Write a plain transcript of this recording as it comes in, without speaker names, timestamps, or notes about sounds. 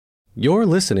You're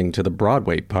listening to the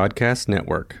Broadway Podcast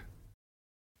Network.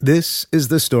 This is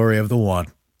the story of the one.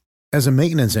 As a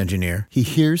maintenance engineer, he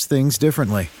hears things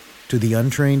differently. To the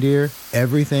untrained ear,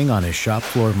 everything on his shop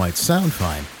floor might sound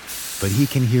fine, but he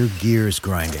can hear gears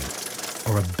grinding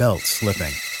or a belt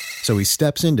slipping. So he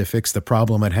steps in to fix the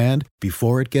problem at hand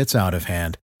before it gets out of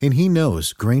hand. And he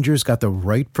knows Grainger's got the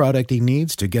right product he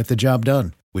needs to get the job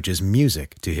done, which is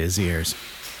music to his ears.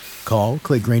 Call,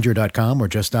 click Grainger.com, or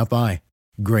just stop by.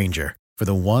 Grainger, for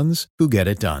the ones who get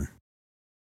it done.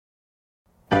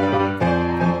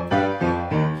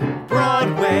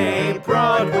 Broadway,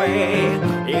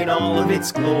 Broadway, in all of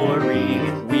its glory.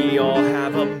 We all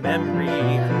have a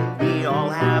memory. We all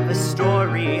have a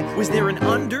story. Was there an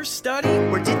understudy?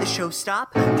 Or did the show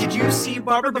stop? Did you see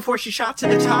Barbara before she shot to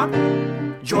the top?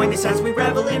 Join us as we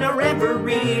revel in our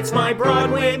reverie. It's my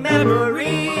Broadway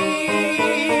memory.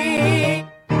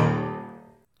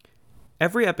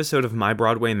 Every episode of My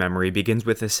Broadway Memory begins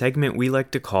with a segment we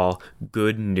like to call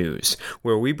Good News,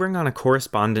 where we bring on a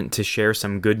correspondent to share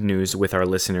some good news with our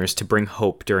listeners to bring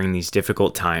hope during these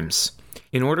difficult times.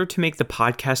 In order to make the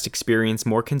podcast experience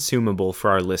more consumable for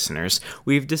our listeners,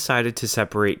 we've decided to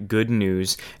separate Good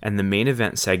News and the main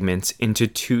event segments into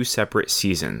two separate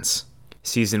seasons.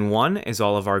 Season 1 is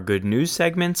all of our Good News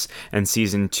segments, and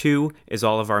Season 2 is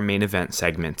all of our main event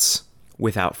segments.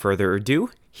 Without further ado,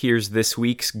 here's this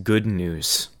week's good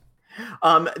news.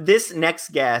 This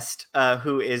next guest,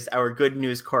 who is our good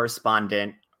news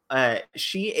correspondent,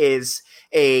 she is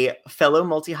a fellow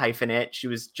multi-hyphenate. She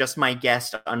was just my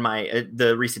guest on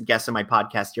the recent guest on my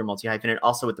podcast, Dear Multi-Hyphenate,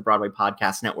 also with the Broadway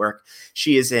Podcast Network.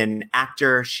 She is an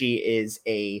actor. She is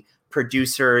a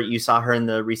producer. You saw her in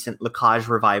the recent Lacage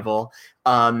revival.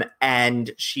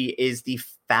 And she is the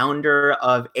founder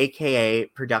of AKA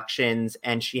Productions,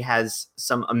 and she has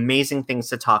some amazing things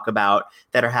to talk about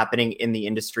that are happening in the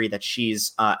industry that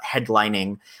she's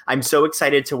headlining. I'm so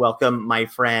excited to welcome my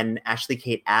friend Ashley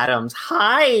Kate Adams.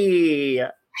 Hi! Hey,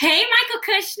 Michael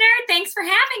Kushner. Thanks for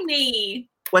having me.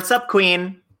 What's up,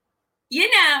 Queen?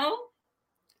 You know.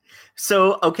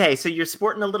 So you're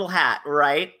sporting a little hat,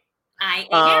 right? I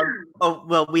am. Oh,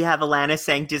 well, we have Alana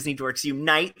saying Disney Dorks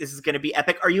Unite. This is going to be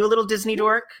epic. Are you a little Disney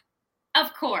dork?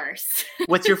 Of course.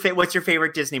 What's your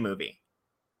favorite Disney movie?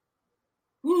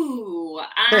 Ooh,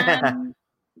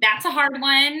 that's a hard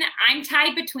one. I'm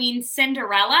tied between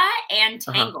Cinderella and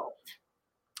Tangled.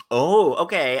 Oh,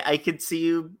 okay. I could see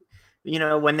you,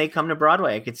 when they come to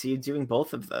Broadway, I could see you doing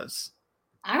both of those.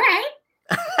 All right.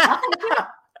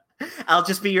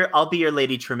 I'll be your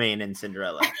Lady Tremaine in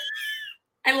Cinderella.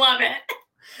 I love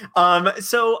it.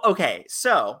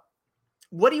 So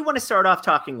what do you want to start off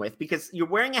talking with? Because you're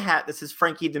wearing a hat that says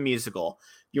Frankie the Musical.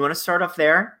 You want to start off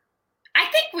there? I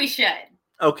think we should.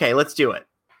 Okay, let's do it.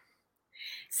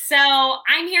 So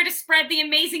I'm here to spread the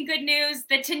amazing good news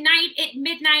that tonight at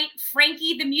midnight,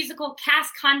 Frankie the Musical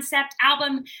cast concept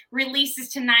album releases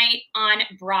tonight on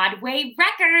Broadway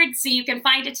Records. So you can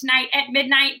find it tonight at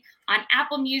midnight on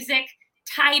Apple Music,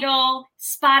 Tidal,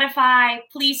 Spotify.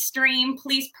 Please stream,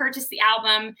 please purchase the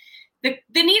album. The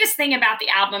neatest thing about the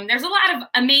album, there's a lot of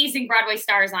amazing Broadway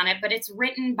stars on it, but it's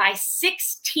written by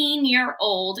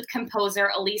 16-year-old composer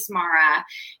Elise Mara.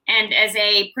 And as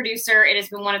a producer, it has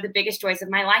been one of the biggest joys of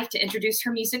my life to introduce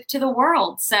her music to the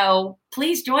world. So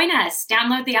please join us.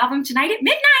 Download the album tonight at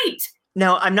midnight.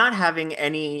 Now, I'm not having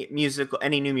any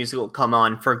new musical come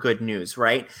on for good news,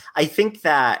 right? I think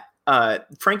that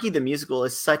Frankie the Musical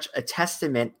is such a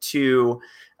testament to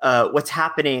what's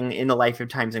happening in the life of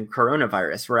times in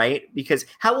coronavirus, right? Because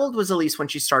how old was Elise when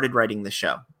she started writing the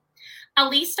show?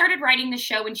 Elise started writing the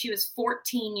show when she was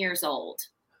 14 years old.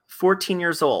 14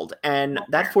 years old. And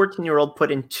that 14-year-old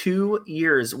put in 2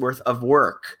 years worth of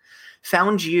work,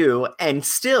 found you, and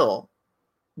still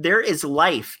there is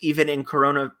life even in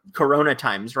corona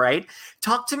times, right?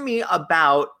 Talk to me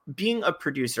about being a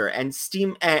producer and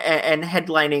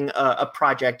headlining a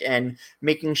project and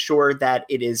making sure that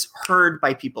it is heard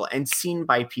by people and seen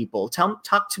by people.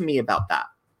 Talk to me about that.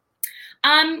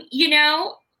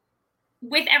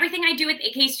 With everything I do with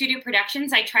AK Studio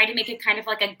Productions, I try to make it kind of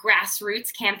like a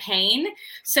grassroots campaign.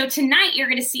 So tonight you're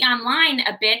going to see online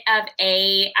a bit of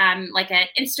an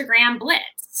Instagram blitz.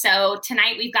 So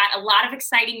tonight we've got a lot of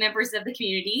exciting members of the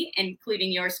community,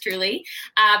 including yours truly,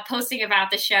 posting about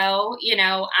the show.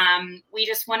 We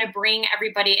just want to bring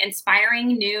everybody inspiring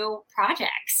new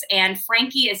projects. And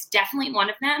Frankie is definitely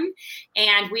one of them.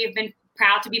 And we have been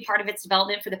proud to be part of its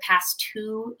development for the past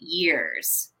 2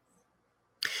 years.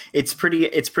 It's pretty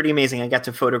amazing. I got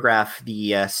to photograph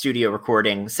the studio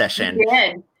recording session. You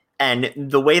did. And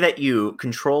the way that you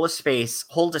control a space,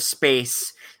 hold a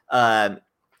space,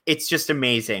 it's just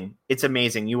amazing. It's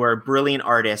amazing. You are a brilliant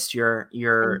artist.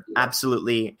 You're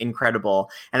absolutely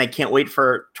incredible. And I can't wait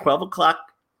for 12 o'clock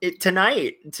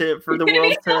tonight for the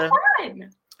world to. Fun.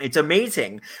 It's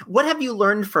amazing. What have you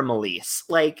learned from Elise?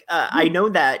 Like, I know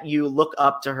that you look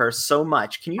up to her so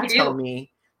much. Can you tell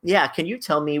me? Yeah, can you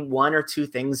tell me one or two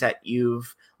things that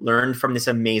you've learned from this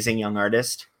amazing young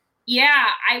artist? Yeah,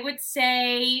 I would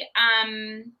say,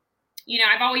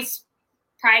 I've always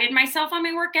prided myself on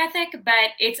my work ethic,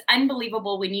 but it's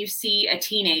unbelievable when you see a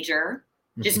teenager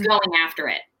just going after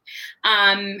it.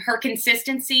 Her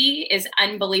consistency is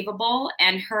unbelievable,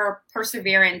 and her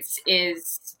perseverance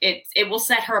it will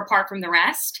set her apart from the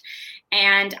rest.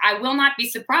 And I will not be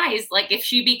surprised, like, if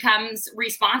she becomes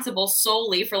responsible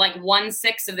solely for like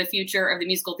 1/6 of the future of the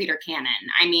musical theater canon.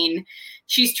 I mean,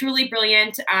 she's truly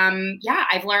brilliant.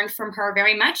 I've learned from her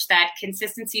very much that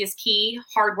consistency is key.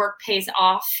 Hard work pays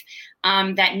off.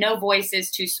 That no voice is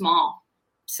too small.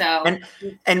 So,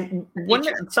 and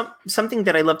something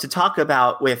that I love to talk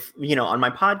about with, on my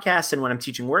podcast and when I'm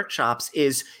teaching workshops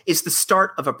is the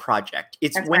start of a project.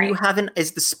 It's when you have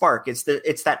is the spark. It's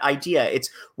that idea. It's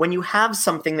when you have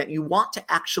something that you want to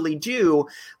actually do,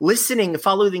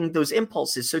 following those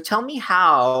impulses. So tell me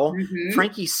how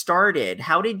Frankie started.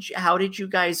 How did you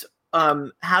guys,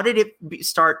 how did it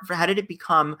start? How did it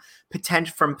become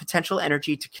from potential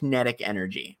energy to kinetic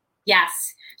energy?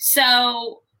 Yes.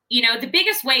 So, the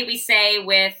biggest way we say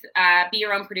with Be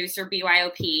Your Own Producer,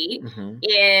 BYOP,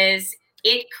 is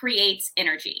it creates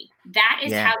energy. That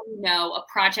is how you know a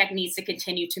project needs to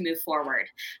continue to move forward.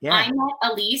 Yeah. I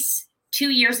met Elise 2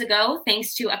 years ago,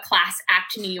 thanks to a class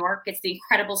act in New York. It's the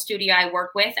incredible studio I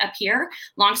work with up here.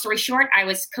 Long story short, I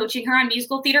was coaching her on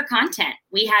musical theater content.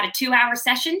 We had a 2-hour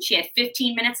session. She had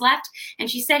 15 minutes left.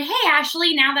 And she said, "Hey,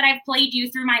 Ashley, now that I've played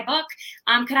you through my book,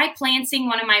 could I play and sing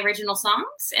one of my original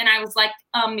songs?" And I was like,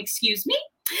 excuse me?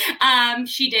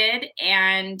 She did.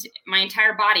 And my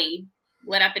entire body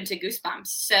lit up into goosebumps.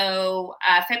 So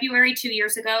February 2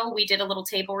 years ago, we did a little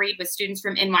table read with students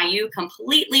from NYU,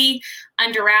 completely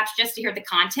under wraps just to hear the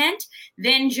content.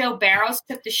 Then Joe Barrows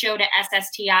took the show to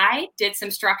SSTI, did some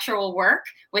structural work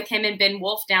with him and Ben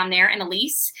Wolf down there and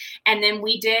Elise. And then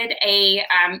we did a,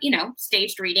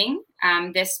 staged reading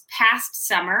this past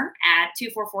summer at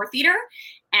 244 Theater.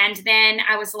 And then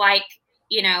I was like,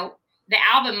 the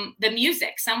album, the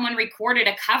music, someone recorded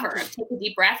a cover of Take a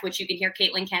Deep Breath, which you can hear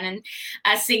Caitlin Kennan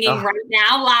singing right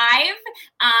now live.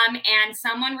 And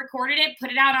someone recorded it,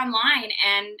 put it out online,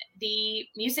 and the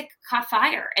music caught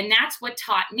fire. And that's what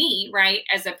taught me, right,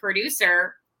 as a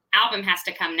producer, album has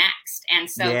to come next.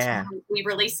 And so we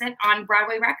release it on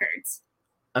Broadway Records.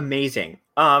 Amazing.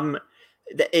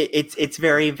 It's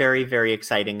very, very, very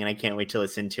exciting, and I can't wait to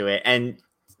listen to it. And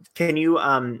can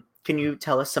you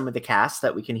tell us some of the cast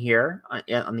that we can hear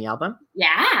on the album?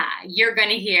 Yeah, you're going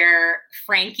to hear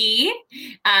Frankie,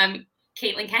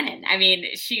 Caitlin Kennan. I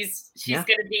mean, she's going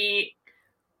to be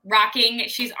rocking.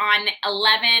 She's on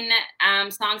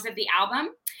 11 songs of the album.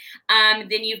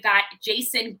 Then you've got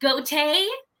Jason Gote,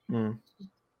 Love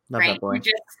that boy. Who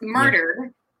just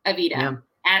murdered Evita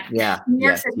at New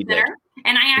York City Center.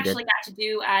 And I actually got to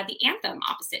do the anthem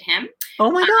opposite him. Oh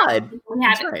my God. We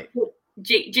have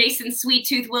Jason Sweet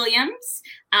Tooth Williams,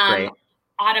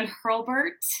 Autumn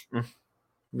Hurlbert,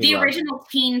 the original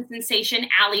teen sensation,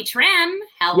 Allie Trim.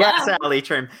 Hello. Yes, Allie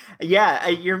Trim. Yeah,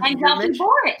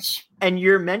 and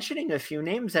you're mentioning a few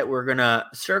names that we're gonna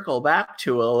circle back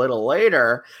to a little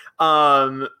later,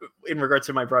 in regards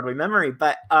to my Broadway memory.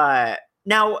 But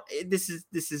now this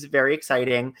is very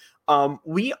exciting.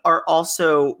 We are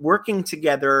also working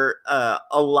together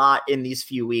a lot in these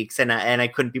few weeks, and I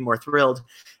couldn't be more thrilled.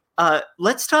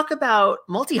 Let's talk about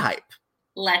multi-hype.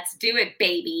 Let's do it,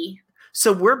 baby.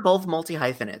 So we're both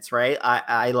multi-hyphenates, right?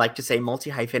 I like to say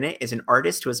multi-hyphenate is an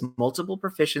artist who has multiple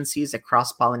proficiencies that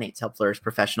cross-pollinate to help flourish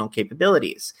professional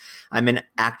capabilities. I'm an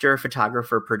actor,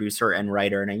 photographer, producer, and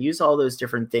writer, and I use all those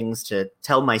different things to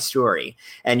tell my story.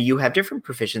 And you have different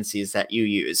proficiencies that you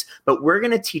use. But we're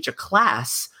going to teach a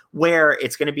class where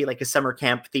it's going to be like a summer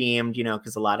camp themed,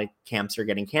 because a lot of camps are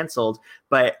getting canceled.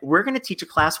 But we're going to teach a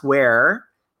class where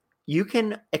you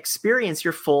can experience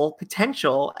your full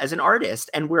potential as an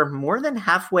artist. And we're more than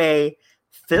halfway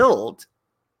filled.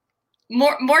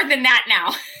 More than that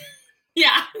now.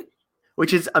 Yeah.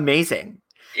 Which is amazing.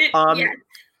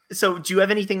 So do you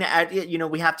have anything to add?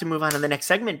 We have to move on to the next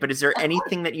segment, but is there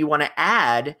anything that you want to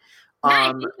add? If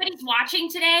anybody's watching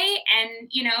today and,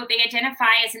 they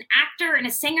identify as an actor and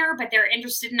a singer, but they're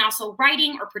interested in also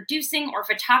writing or producing or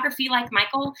photography like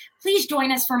Michael, please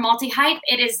join us for Multi-Hype.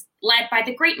 It is led by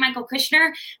the great Michael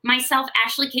Kushner, myself,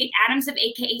 Ashley Kate Adams of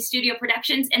AKA Studio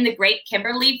Productions, and the great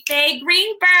Kimberly Faye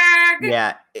Greenberg.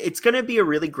 Yeah, it's going to be a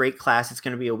really great class. It's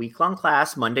going to be a week-long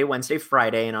class, Monday, Wednesday,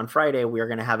 Friday. And on Friday, we're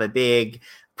going to have a big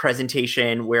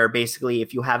presentation where basically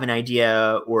if you have an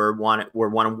idea or want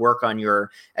to work on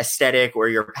your aesthetic or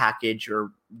your package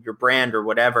or your brand or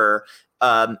whatever,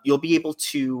 you'll be able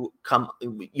to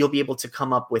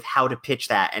come up with how to pitch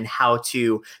that and how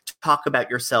to talk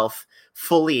about yourself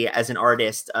fully as an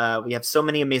artist. We have so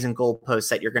many amazing goalposts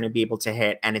that you're going to be able to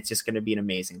hit, and it's just going to be an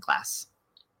amazing class.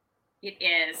 It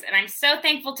is, and I'm so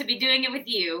thankful to be doing it with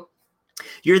you.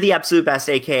 You're the absolute best,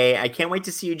 AK. I can't wait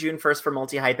to see you June 1st for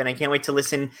Multi-Hype, and I can't wait to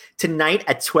listen tonight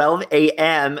at 12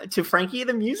 a.m. to Frankie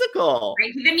the Musical.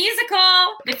 Frankie the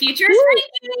Musical. The future is Frankie.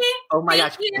 Oh my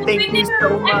gosh. Thank you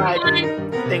so much.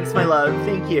 Thanks, my love.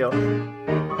 Thank you.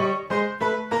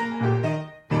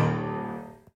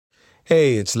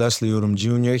 Hey, it's Leslie Odom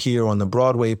Jr. here on the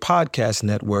Broadway Podcast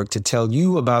Network to tell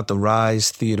you about the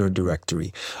Rise Theater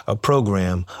Directory, a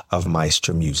program of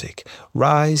Maestro Music.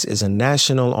 Rise is a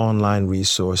national online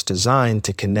resource designed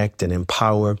to connect and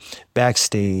empower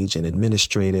backstage and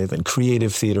administrative and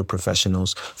creative theater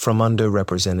professionals from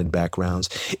underrepresented backgrounds.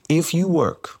 If you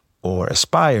work or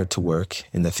aspire to work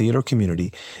in the theater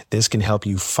community, this can help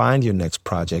you find your next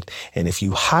project. And if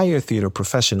you hire theater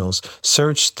professionals,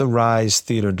 search the Rise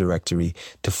Theater Directory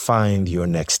to find your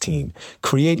next team.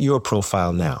 Create your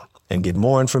profile now and get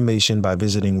more information by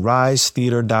visiting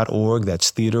risetheater.org. That's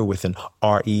theater with an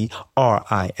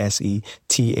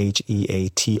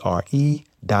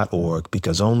RERISETHEATRE.org,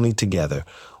 because only together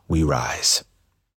we rise.